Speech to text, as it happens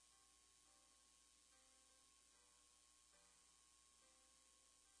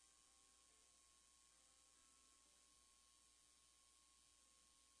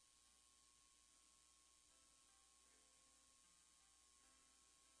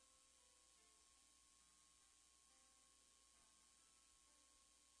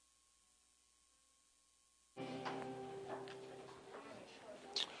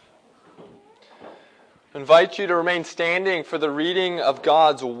I invite you to remain standing for the reading of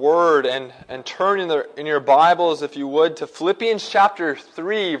God's Word and turn in your Bibles, if you would, to Philippians chapter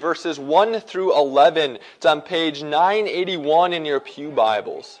 3, verses 1 through 11. It's on page 981 in your pew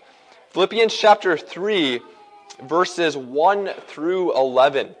Bibles. Philippians chapter 3, verses 1 through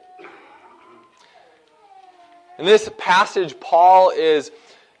 11. In this passage, Paul is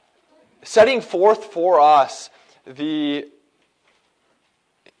setting forth for us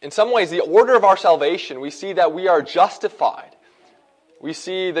in some ways, the order of our salvation. We see that we are justified. We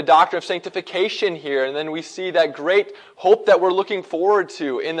see the doctrine of sanctification here, and then we see that great hope that we're looking forward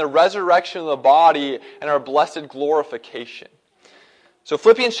to in the resurrection of the body and our blessed glorification. So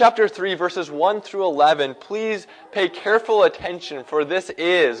Philippians chapter 3, verses 1 through 11, please pay careful attention, for this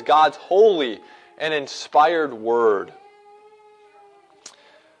is God's holy and inspired word.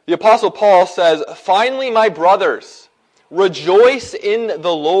 The Apostle Paul says, "Finally, my brothers, rejoice in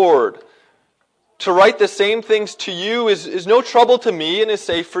the Lord. To write the same things to you is no trouble to me and is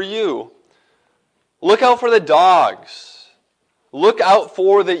safe for you. Look out for the dogs. Look out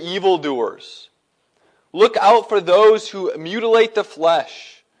for the evildoers. Look out for those who mutilate the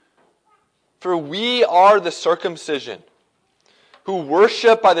flesh. For we are the circumcision, who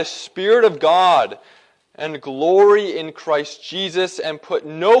worship by the Spirit of God and glory in Christ Jesus and put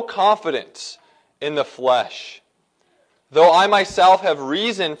no confidence in the flesh. Though I myself have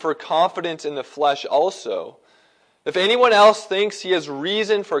reason for confidence in the flesh also. If anyone else thinks he has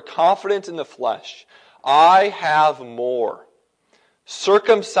reason for confidence in the flesh, I have more.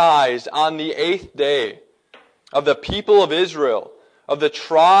 Circumcised on the 8th day, of the people of Israel, of the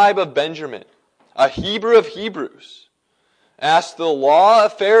tribe of Benjamin, a Hebrew of Hebrews. As to the law, a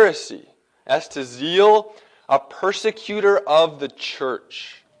Pharisee. As to zeal, a persecutor of the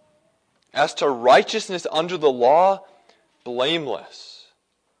church. As to righteousness under the law, blameless.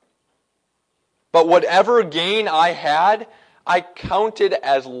 But whatever gain I had, I counted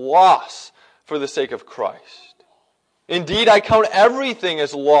as loss for the sake of Christ. Indeed, I count everything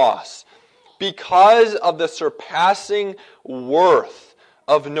as loss because of the surpassing worth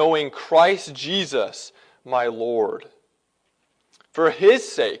of knowing Christ Jesus, my Lord. For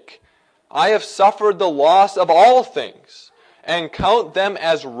His sake, I have suffered the loss of all things and count them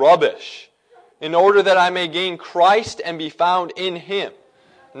as rubbish, in order that I may gain Christ and be found in Him,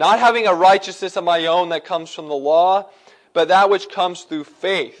 not having a righteousness of my own that comes from the law, but that which comes through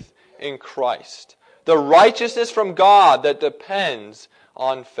faith in Christ, the righteousness from God that depends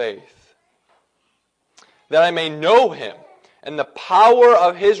on faith, that I may know Him and the power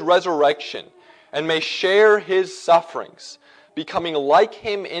of His resurrection, and may share His sufferings, becoming like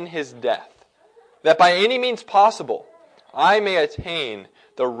Him in His death, that by any means possible I may attain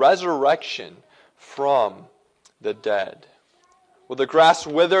the resurrection from the dead." Well, the grass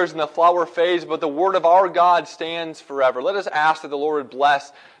withers and the flower fades, but the word of our God stands forever. Let us ask that the Lord would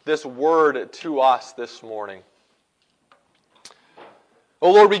bless this word to us this morning.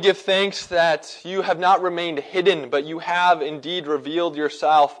 O Lord, we give thanks that you have not remained hidden, but you have indeed revealed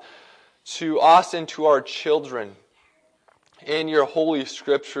yourself to us and to our children in your holy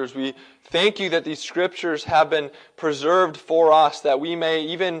scriptures. We thank you that these scriptures have been preserved for us, that we may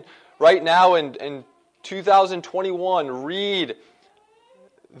even right now in 2021 read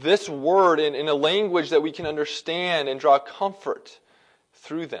this word in a language that we can understand and draw comfort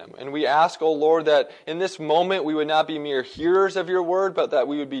through them. And we ask, O Lord, that in this moment we would not be mere hearers of your word, but that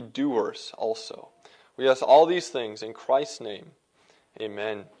we would be doers also. We ask all these things in Christ's name.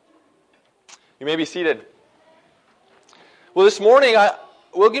 Amen. You may be seated. Well, this morning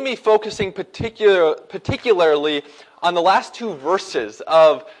we're going to be focusing particularly on the last two verses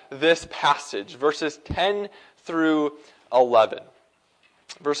of this passage, verses 10 through 11.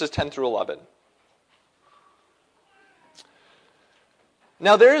 Verses 10 through 11.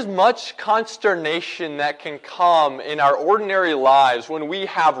 Now, there is much consternation that can come in our ordinary lives when we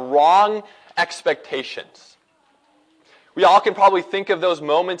have wrong expectations. We all can probably think of those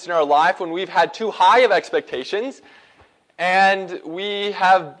moments in our life when we've had too high of expectations and we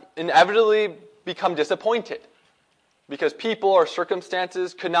have inevitably become disappointed because people or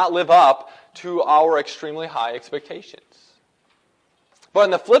circumstances could not live up to our extremely high expectations. But on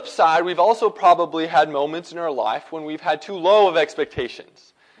the flip side, we've also probably had moments in our life when we've had too low of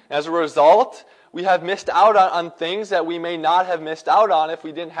expectations. As a result, we have missed out on things that we may not have missed out on if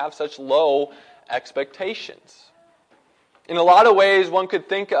we didn't have such low expectations. In a lot of ways, one could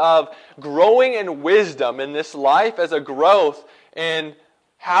think of growing in wisdom in this life as a growth in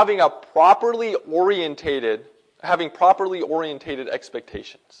having properly orientated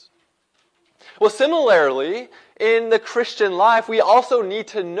expectations. Well, similarly, in the Christian life, we also need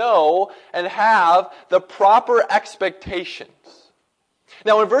to know and have the proper expectations.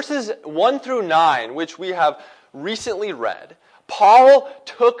 Now, in verses 1 through 9, which we have recently read, Paul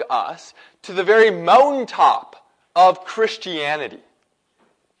took us to the very mountaintop of Christianity,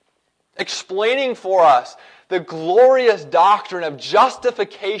 explaining for us the glorious doctrine of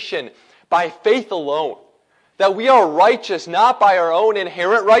justification by faith alone, that we are righteous not by our own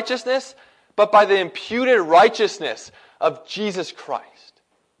inherent righteousness, but by the imputed righteousness of Jesus Christ.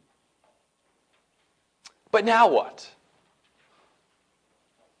 But now what?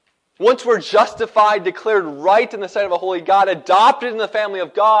 Once we're justified, declared right in the sight of a holy God, adopted in the family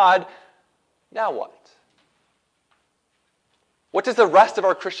of God, now what? What does the rest of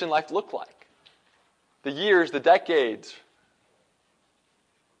our Christian life look like? The years, the decades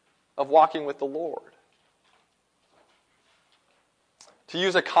of walking with the Lord. To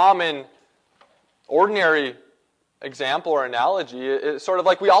use a common, ordinary example or analogy, it's sort of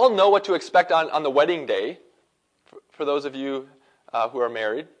like we all know what to expect on the wedding day, for those of you who are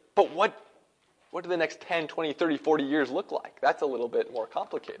married. But what do the next 10, 20, 30, 40 years look like? That's a little bit more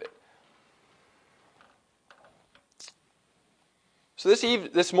complicated. So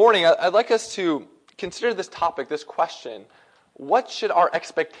this morning, I'd like us to consider this topic, this question: what should our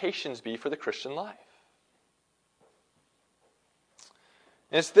expectations be for the Christian life?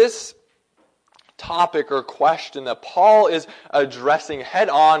 And it's this topic or question that Paul is addressing head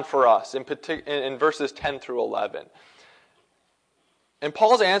on for us in verses 10 through 11. And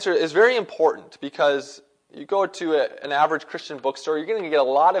Paul's answer is very important because you go to an average Christian bookstore, you're going to get a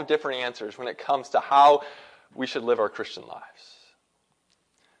lot of different answers when it comes to how we should live our Christian lives.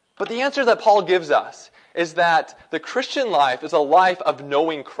 But the answer that Paul gives us is that the Christian life is a life of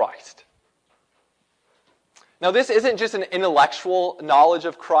knowing Christ. Now, this isn't just an intellectual knowledge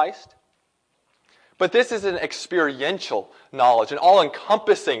of Christ, but this is an experiential knowledge, an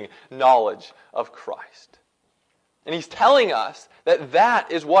all-encompassing knowledge of Christ. And he's telling us that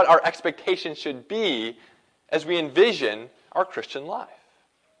that is what our expectation should be as we envision our Christian life.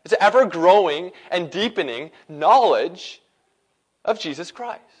 It's an ever-growing and deepening knowledge of Jesus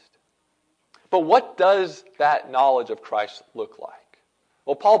Christ. But what does that knowledge of Christ look like?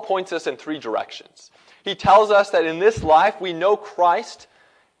 Well, Paul points us in three directions. He tells us that in this life we know Christ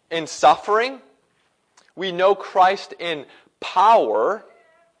in suffering, we know Christ in power,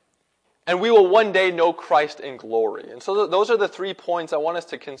 and we will one day know Christ in glory. And so those are the 3 points I want us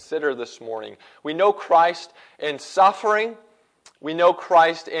to consider this morning. We know Christ in suffering, we know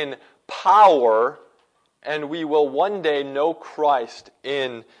Christ in power, and we will one day know Christ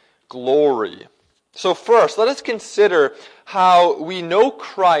in glory. So first, let us consider how we know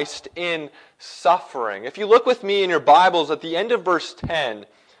Christ in suffering. If you look with me in your Bibles at the end of verse 10,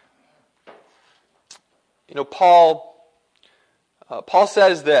 Paul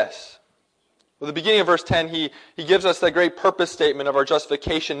says this. At the beginning of verse 10, he gives us that great purpose statement of our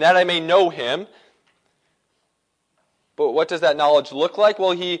justification, that I may know Him. But what does that knowledge look like?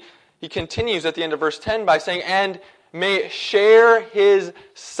 Well, he continues at the end of verse 10 by saying, and may share His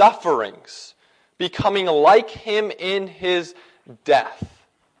sufferings, becoming like Him in His death.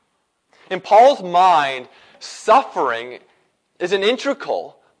 In Paul's mind, suffering is an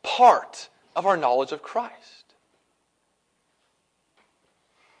integral part of our knowledge of Christ.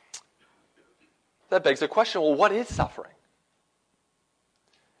 That begs the question, well, what is suffering?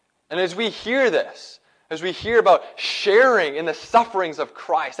 And as we hear this, as we hear about sharing in the sufferings of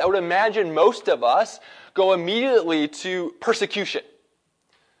Christ, I would imagine most of us go immediately to persecution,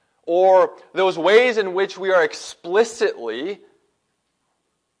 or those ways in which we are explicitly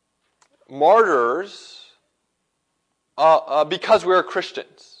martyrs because we are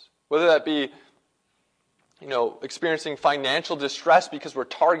Christians. Whether that be, experiencing financial distress because we're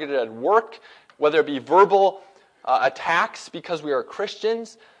targeted at work, whether it be verbal attacks because we are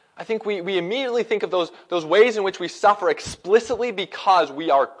Christians. I think we immediately think of those ways in which we suffer explicitly because we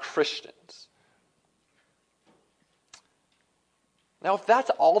are Christians. Now, if that's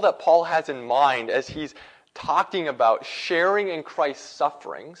all that Paul has in mind as he's talking about sharing in Christ's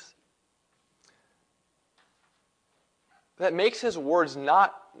sufferings, that makes his words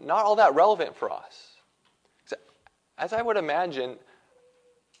not all that relevant for us. As I would imagine,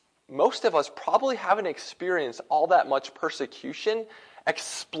 most of us probably haven't experienced all that much persecution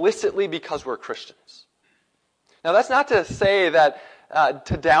explicitly because we're Christians. Now, that's not to say that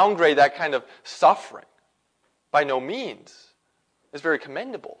to downgrade that kind of suffering. By no means. It's very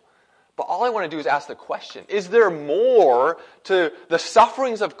commendable. But all I want to do is ask the question, is there more to the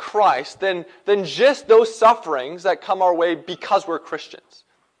sufferings of Christ than just those sufferings that come our way because we're Christians?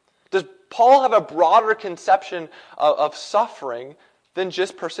 Does Paul have a broader conception of suffering than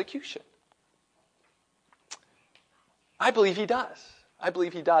just persecution? I believe he does. I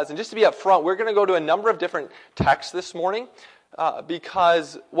believe he does. And just to be upfront, we're going to go to a number of different texts this morning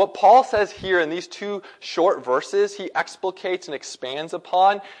because what Paul says here in these two short verses, he explicates and expands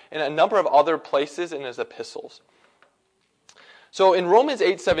upon in a number of other places in his epistles. So in Romans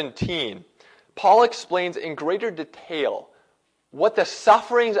 8:17, Paul explains in greater detail what the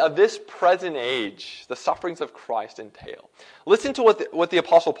sufferings of this present age, the sufferings of Christ, entail. Listen to what the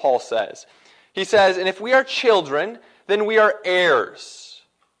Apostle Paul says. He says, "And if we are children, then we are heirs.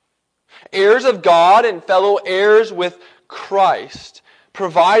 Heirs of God and fellow heirs with Christ,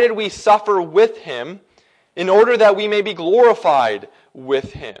 provided we suffer with him, in order that we may be glorified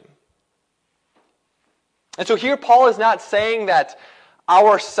with him." And so here Paul is not saying that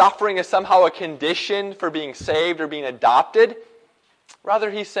our suffering is somehow a condition for being saved or being adopted.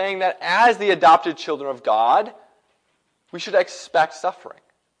 Rather, he's saying that as the adopted children of God, we should expect suffering.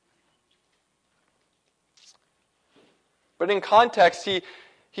 But in context,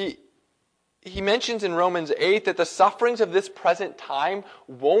 he mentions in Romans 8 that the sufferings of this present time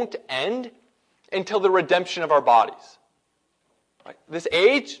won't end until the redemption of our bodies. Right? This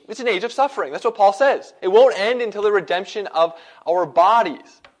age, it's an age of suffering. That's what Paul says. It won't end until the redemption of our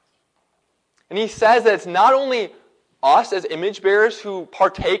bodies. And he says that it's not only us as image bearers who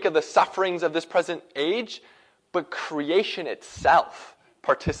partake of the sufferings of this present age, but creation itself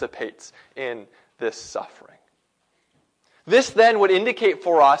participates in this suffering. This then would indicate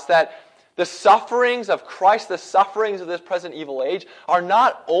for us that the sufferings of Christ, the sufferings of this present evil age, are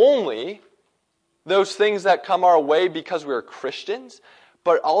not only those things that come our way because we're Christians,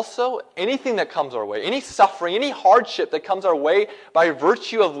 but also anything that comes our way, any suffering, any hardship that comes our way by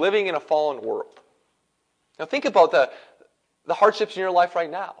virtue of living in a fallen world. Now think about the hardships in your life right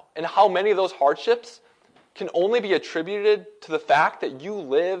now, and how many of those hardships can only be attributed to the fact that you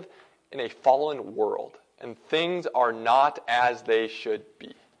live in a fallen world, and things are not as they should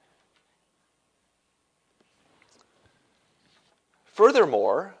be.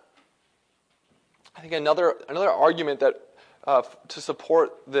 Furthermore, I think another argument that to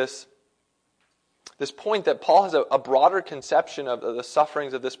support this point that Paul has a broader conception of the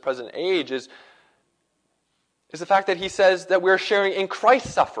sufferings of this present age is the fact that he says that we're sharing in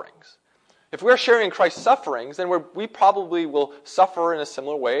Christ's sufferings. If we're sharing in Christ's sufferings, then we probably will suffer in a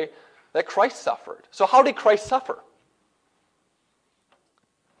similar way that Christ suffered. So how did Christ suffer?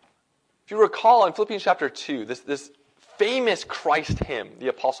 If you recall in Philippians chapter 2, this famous Christ hymn the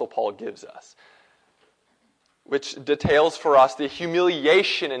Apostle Paul gives us, which details for us the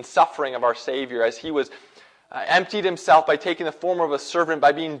humiliation and suffering of our Savior as he was emptied himself by taking the form of a servant,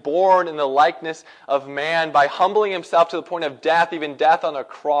 by being born in the likeness of man, by humbling himself to the point of death, even death on a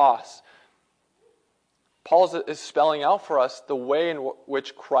cross. Paul is spelling out for us the way in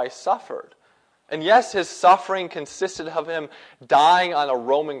which Christ suffered. And yes, his suffering consisted of him dying on a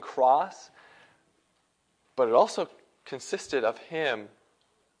Roman cross, but it also consisted of him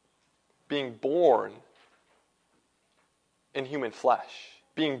being born in human flesh,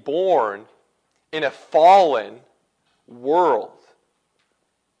 being born in a fallen world.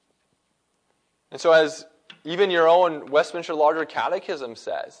 And so as even your own Westminster Larger Catechism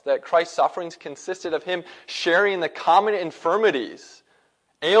says, that Christ's sufferings consisted of him sharing the common infirmities,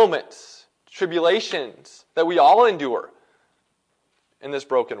 ailments, tribulations that we all endure in this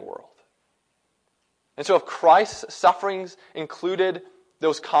broken world. And so if Christ's sufferings included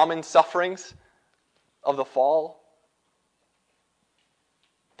those common sufferings of the fall,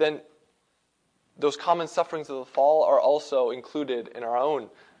 then those common sufferings of the fall are also included in our own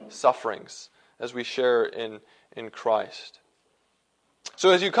sufferings as we share in Christ.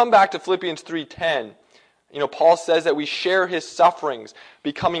 So as you come back to Philippians 3:10, Paul says that we share his sufferings,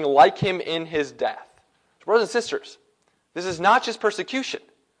 becoming like him in his death. So brothers and sisters, this is not just persecution.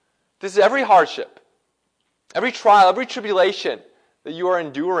 This is every hardship, every trial, every tribulation that you are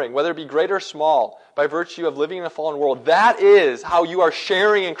enduring, whether it be great or small, by virtue of living in a fallen world. That is how you are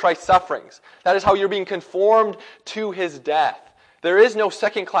sharing in Christ's sufferings. That is how you're being conformed to his death. There is no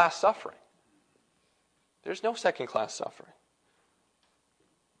second-class suffering. There's no second-class suffering.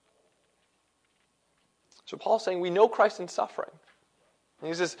 So Paul's saying we know Christ in suffering. And he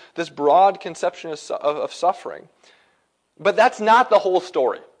uses this broad conception of suffering. But that's not the whole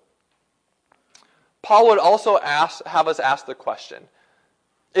story. Paul would also have us ask the question,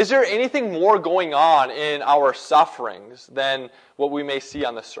 is there anything more going on in our sufferings than what we may see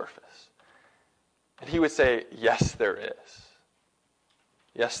on the surface? And he would say, yes, there is.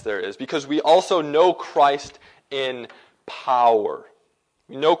 Yes, there is. Because we also know Christ in power.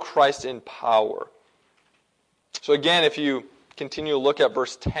 We know Christ in power. So again, if you continue to look at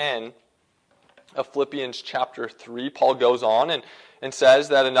verse 10 of Philippians chapter 3, Paul goes on and says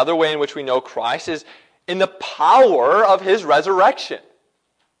that another way in which we know Christ is in the power of his resurrection.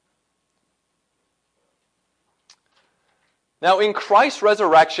 Now, in Christ's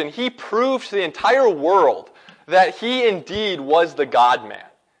resurrection, he proved to the entire world that he indeed was the God-man,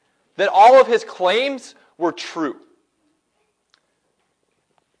 that all of his claims were true.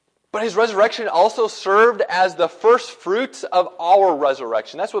 But his resurrection also served as the first fruits of our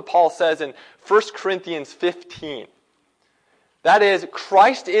resurrection. That's what Paul says in 1 Corinthians 15. That is,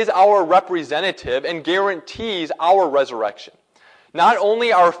 Christ is our representative and guarantees our resurrection. Not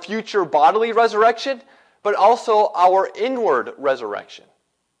only our future bodily resurrection, but also our inward resurrection.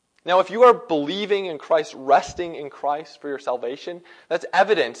 Now, if you are believing in Christ, resting in Christ for your salvation, that's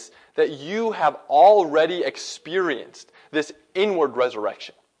evidence that you have already experienced this inward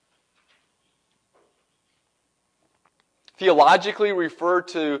resurrection. Theologically, we refer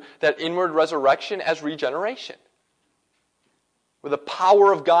to that inward resurrection as regeneration, where the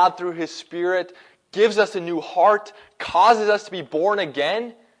power of God through His Spirit gives us a new heart, causes us to be born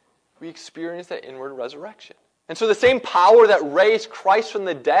again. We experience that inward resurrection. And so the same power that raised Christ from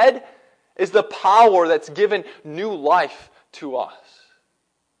the dead is the power that's given new life to us.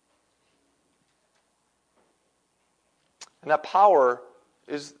 And that power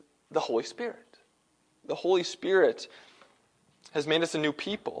is the Holy Spirit. The Holy Spirit has made us a new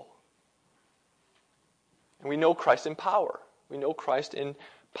people. And we know Christ in power. We know Christ in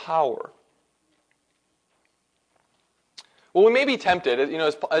power. Well, we may be tempted,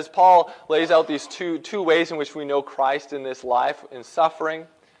 as Paul lays out these two ways in which we know Christ in this life, in suffering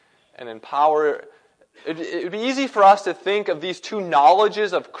and in power. It would be easy for us to think of these two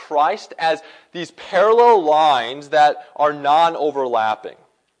knowledges of Christ as these parallel lines that are non-overlapping.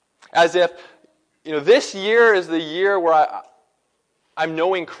 As if, this year is the year where I'm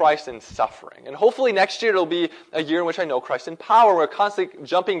knowing Christ in suffering. And hopefully next year it'll be a year in which I know Christ in power. We're constantly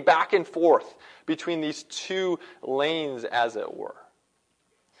jumping back and forth between these two lanes, as it were.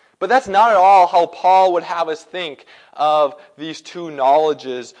 But that's not at all how Paul would have us think of these two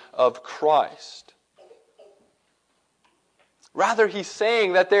knowledges of Christ. Rather, he's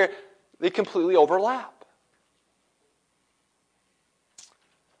saying that they completely overlap.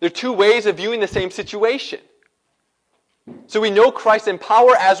 They're two ways of viewing the same situation. So we know Christ in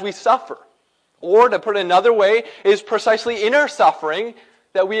power as we suffer. Or, to put it another way, it is precisely in our suffering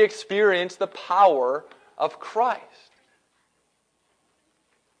that we experience the power of Christ.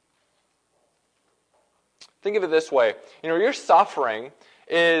 Think of it this way. Your suffering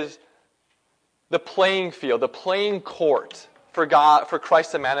is the playing field, the playing court for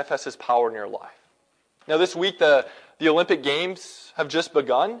Christ to manifest His power in your life. Now this week the Olympic Games have just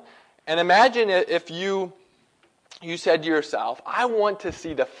begun. And imagine if you said to yourself, I want to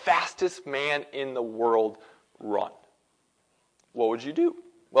see the fastest man in the world run. What would you do?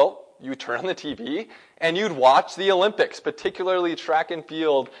 Well, you would turn on the TV and you'd watch the Olympics, particularly track and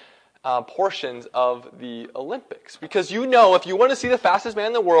field portions of the Olympics. Because if you want to see the fastest man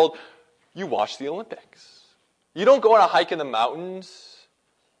in the world, you watch the Olympics. You don't go on a hike in the mountains.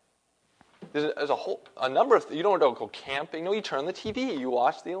 There's a number of, you don't go camping. No, you turn on the TV, you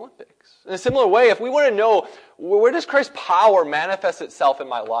watch the Olympics. In a similar way, if we want to know, where does Christ's power manifest itself in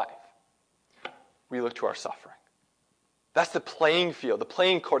my life? We look to our suffering. That's the playing field, the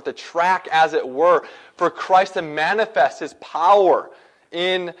playing court, the track, as it were, for Christ to manifest His power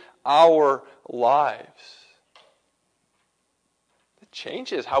in our lives. It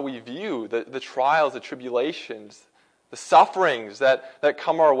changes how we view the trials, the tribulations, the sufferings that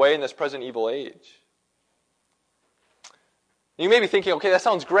come our way in this present evil age. You may be thinking, okay, that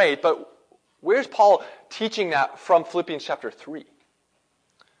sounds great, but where's Paul teaching that from Philippians chapter 3?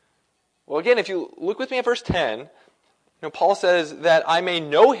 Well, again, if you look with me at verse 10, Paul says that I may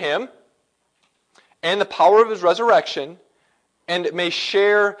know Him and the power of His resurrection and may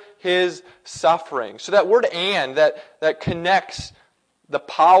share His suffering. So that word "and" that connects the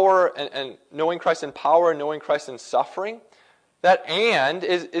power and knowing Christ in power and knowing Christ in suffering, that "and"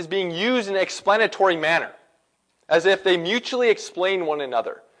 is being used in an explanatory manner, as if they mutually explain one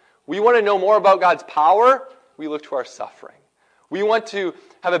another. We want to know more about God's power, we look to our suffering. We want to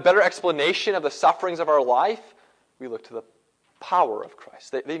have a better explanation of the sufferings of our life, we look to the power of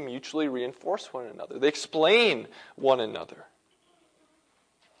Christ. They mutually reinforce one another. They explain one another.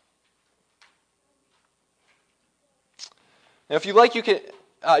 Now, if you like, you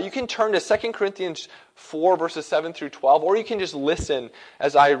can turn to 2 Corinthians 4, verses 7 through 12, or you can just listen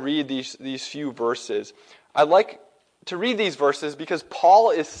as I read these few verses. I'd like to read these verses because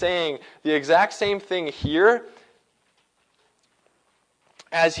Paul is saying the exact same thing here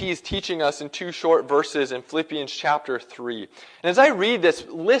as he's teaching us in 2 short verses in Philippians chapter 3. And as I read this,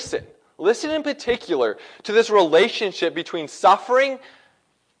 listen in particular to this relationship between suffering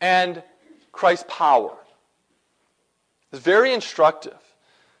and Christ's power. It's very instructive.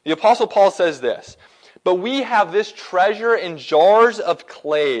 The Apostle Paul says this, "But we have this treasure in jars of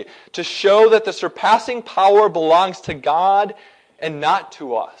clay to show that the surpassing power belongs to God and not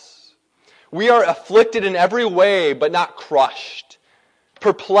to us. We are afflicted in every way, but not crushed.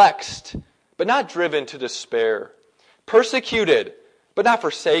 Perplexed, but not driven to despair. Persecuted, but not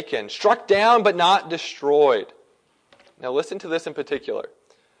forsaken. Struck down, but not destroyed." Now listen to this in particular.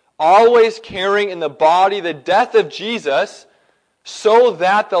 "Always carrying in the body the death of Jesus, so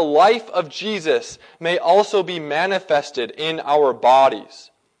that the life of Jesus may also be manifested in our bodies.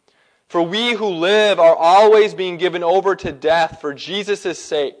 For we who live are always being given over to death for Jesus'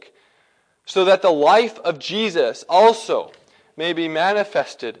 sake, so that the life of Jesus also may be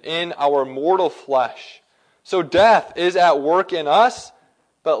manifested in our mortal flesh. So death is at work in us,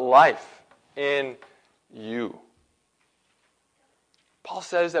 but life in you." Paul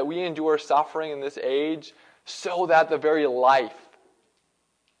says that we endure suffering in this age so that the very life,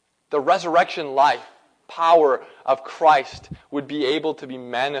 the resurrection life, power of Christ would be able to be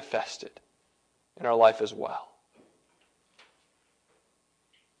manifested in our life as well.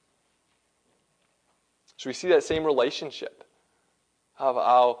 So we see that same relationship of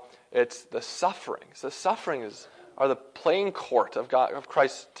how it's the sufferings. The sufferings are the playing court of God, of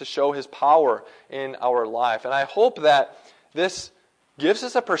Christ, to show His power in our life. And I hope that this gives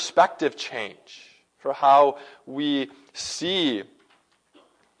us a perspective change for how we see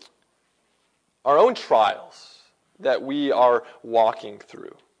our own trials that we are walking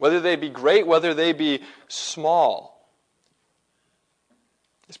through. Whether they be great, whether they be small.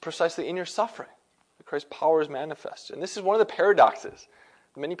 It's precisely in your suffering that Christ's power is manifested. And this is one of the paradoxes,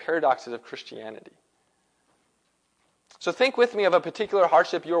 the many paradoxes of Christianity. So think with me of a particular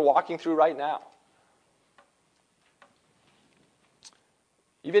hardship you're walking through right now.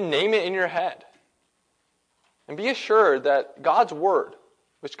 Even name it in your head. And be assured that God's Word,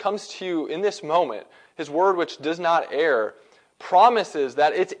 which comes to you in this moment, His Word which does not err, promises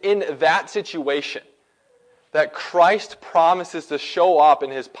that it's in that situation that Christ promises to show up in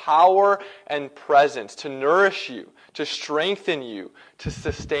His power and presence, to nourish you, to strengthen you, to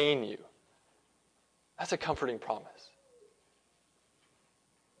sustain you. That's a comforting promise.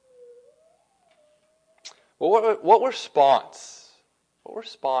 Well, what response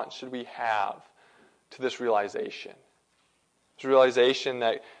should we have to this realization? This realization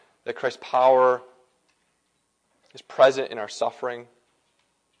that Christ's power is present in our suffering.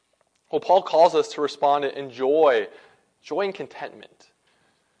 Well, Paul calls us to respond in joy and contentment.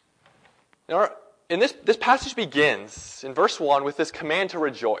 This passage begins in verse 1 with this command to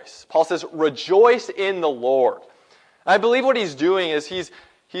rejoice. Paul says, "Rejoice in the Lord." And I believe what he's doing is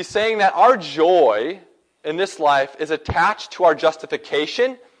he's saying that our joy in this life is attached to our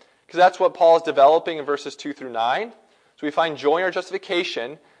justification, because that's what Paul is developing in verses 2 through 9. So we find joy in our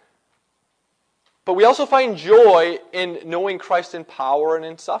justification, but we also find joy in knowing Christ in power and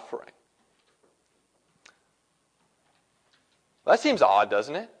in suffering. That seems odd,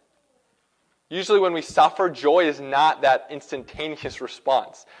 doesn't it? Usually when we suffer, joy is not that instantaneous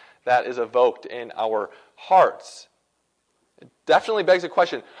response that is evoked in our hearts. It definitely begs the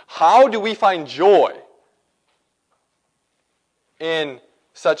question, how do we find joy in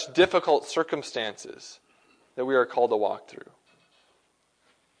such difficult circumstances that we are called to walk through?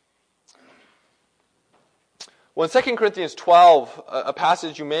 Well, in 2 Corinthians 12, a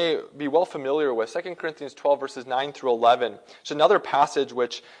passage you may be well familiar with, 2 Corinthians 12, verses 9 through 11, it's another passage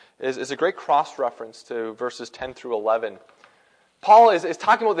which is a great cross-reference to verses 10 through 11. Paul is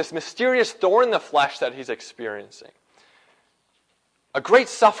talking about this mysterious thorn in the flesh that he's experiencing. A great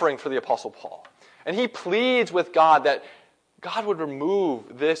suffering for the Apostle Paul. And he pleads with God that God would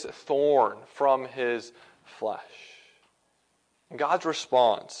remove this thorn from his flesh. And God's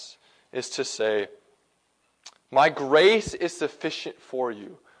response is to say, "My grace is sufficient for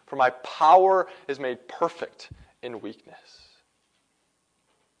you, for my power is made perfect in weakness."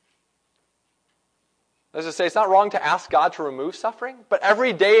 As I say, it's not wrong to ask God to remove suffering, but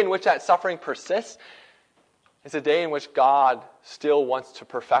every day in which that suffering persists is a day in which God still wants to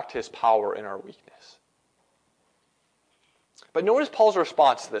perfect His power in our weakness. But notice Paul's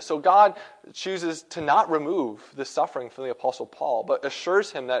response to this. So God chooses to not remove the suffering from the Apostle Paul, but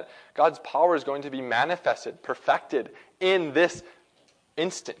assures him that God's power is going to be manifested, perfected in this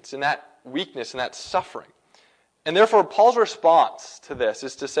instance, in that weakness, in that suffering. And therefore, Paul's response to this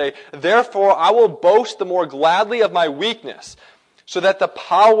is to say, therefore, I will boast the more gladly of my weakness, so that the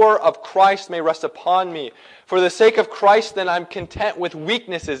power of Christ may rest upon me. For the sake of Christ, then, I'm content with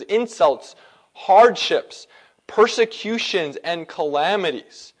weaknesses, insults, hardships, persecutions, and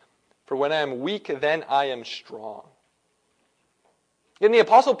calamities. For when I am weak, then I am strong. And the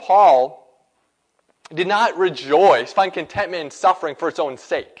Apostle Paul did not rejoice, find contentment in suffering for its own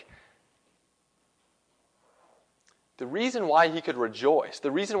sake. The reason why he could rejoice,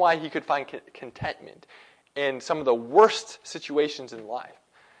 the reason why he could find contentment in some of the worst situations in life,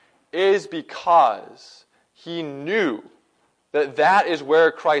 is because he knew that that is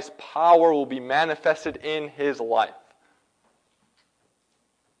where Christ's power will be manifested in his life.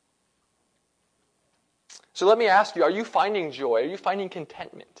 So let me ask you, are you finding joy? Are you finding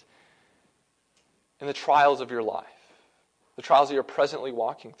contentment in the trials of your life? The trials that you're presently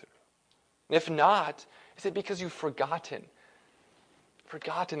walking through? And if not, is it because you've forgotten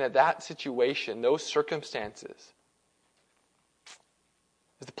that situation, those circumstances,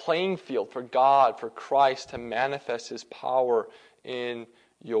 is the playing field for God, for Christ to manifest His power in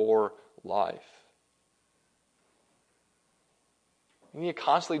your life? We need to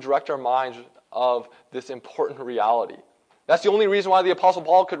constantly direct our minds of this important reality. That's the only reason why the Apostle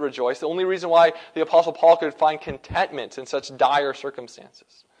Paul could rejoice, the only reason why the Apostle Paul could find contentment in such dire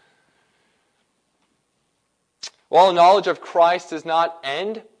circumstances. While knowledge of Christ does not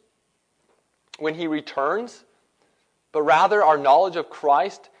end when He returns, but rather our knowledge of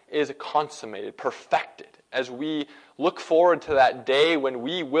Christ is consummated, perfected, as we look forward to that day when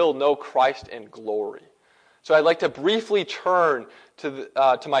we will know Christ in glory. So I'd like to briefly turn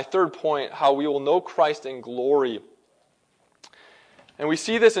to my third point, how we will know Christ in glory. And we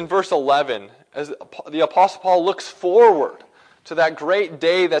see this in verse 11, as the Apostle Paul looks forward to that great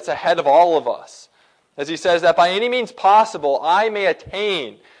day that's ahead of all of us. As he says that by any means possible, I may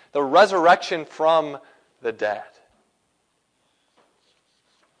attain the resurrection from the dead.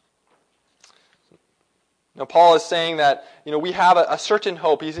 Now, Paul is saying that we have a certain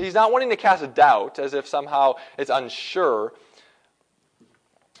hope. He's not wanting to cast a doubt as if somehow it's unsure.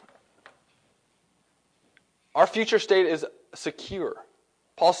 Our future state is secure.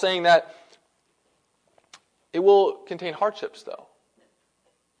 Paul's saying that it will contain hardships, though.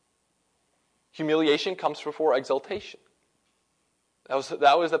 Humiliation comes before exaltation.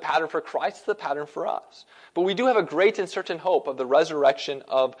 That was the pattern for Christ, the pattern for us. But we do have a great and certain hope of the resurrection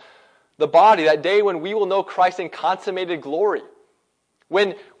of the body, that day when we will know Christ in consummated glory.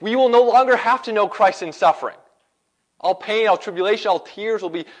 When we will no longer have to know Christ in suffering. All pain, all tribulation, all tears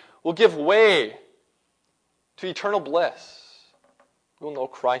will give way to eternal bliss. We will know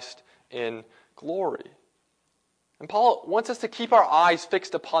Christ in glory. And Paul wants us to keep our eyes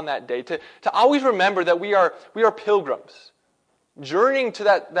fixed upon that day, to always remember that we are pilgrims, journeying to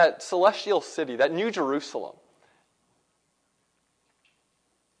that celestial city, that new Jerusalem.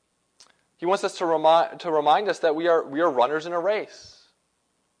 He wants us to remind us that we are runners in a race.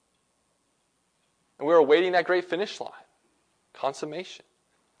 And we're awaiting that great finish line, consummation.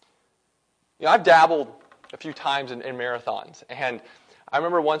 I've dabbled a few times in marathons, and I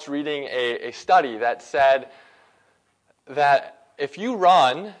remember once reading a study that said that if you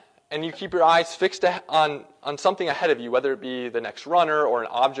run and you keep your eyes fixed on something ahead of you, whether it be the next runner or an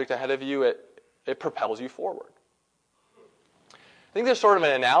object ahead of you, it propels you forward. I think there's sort of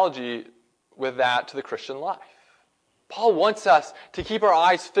an analogy with that to the Christian life. Paul wants us to keep our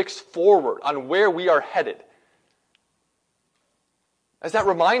eyes fixed forward on where we are headed, as that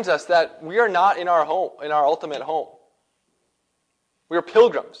reminds us that we are not in our home, in our ultimate home. We are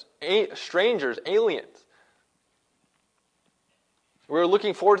pilgrims, strangers, aliens. We're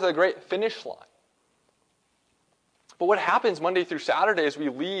looking forward to the great finish line. But what happens Monday through Saturday as we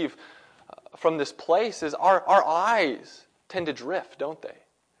leave from this place is our eyes tend to drift, don't they?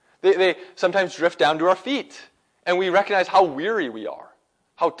 They sometimes drift down to our feet, and we recognize how weary we are,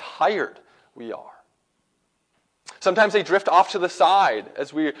 how tired we are. Sometimes they drift off to the side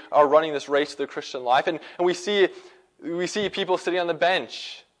as we are running this race of the Christian life, and we see people sitting on the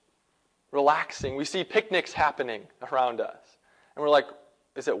bench, relaxing. We see picnics happening around us, and we're like,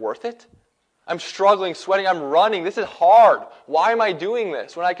 is it worth it? I'm struggling, sweating, I'm running. This is hard. Why am I doing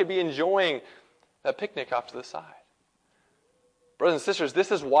this when I could be enjoying that picnic off to the side? Brothers and sisters,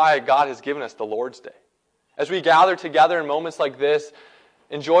 this is why God has given us the Lord's Day. As we gather together in moments like this,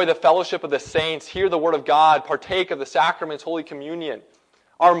 enjoy the fellowship of the saints, hear the Word of God, partake of the sacraments, Holy Communion,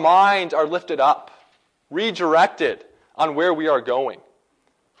 our minds are lifted up, redirected on where we are going.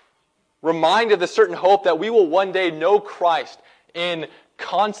 Reminded of the certain hope that we will one day know Christ in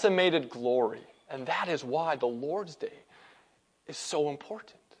consummated glory And that is why the Lord's Day is so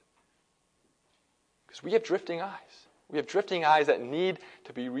important. Because we have drifting eyes. We have drifting eyes that need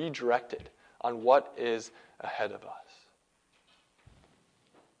to be redirected on what is ahead of us.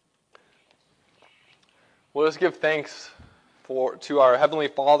 Let us give thanks to our Heavenly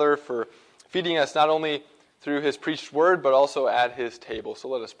Father for feeding us not only through His preached word, but also at His table. So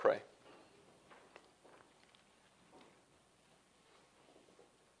let us pray.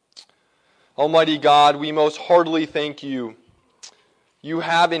 Almighty God, we most heartily thank You. You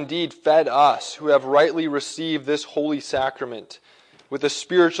have indeed fed us, who have rightly received this holy sacrament, with the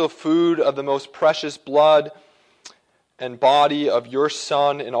spiritual food of the most precious blood and body of Your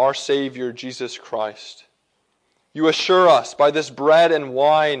Son and our Savior, Jesus Christ. You assure us by this bread and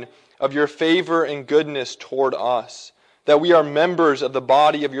wine of Your favor and goodness toward us, that we are members of the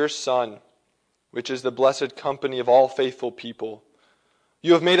body of Your Son, which is the blessed company of all faithful people.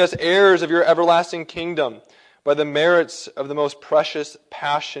 You have made us heirs of Your everlasting kingdom by the merits of the most precious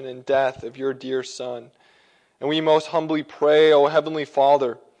passion and death of Your dear Son. And we most humbly pray, O Heavenly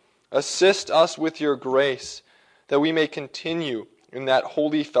Father, assist us with Your grace, that we may continue in that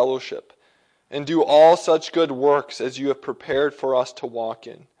holy fellowship, and do all such good works as You have prepared for us to walk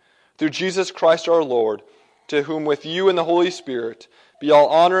in. Through Jesus Christ our Lord, to whom with You and the Holy Spirit be all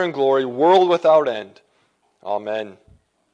honor and glory, world without end. Amen.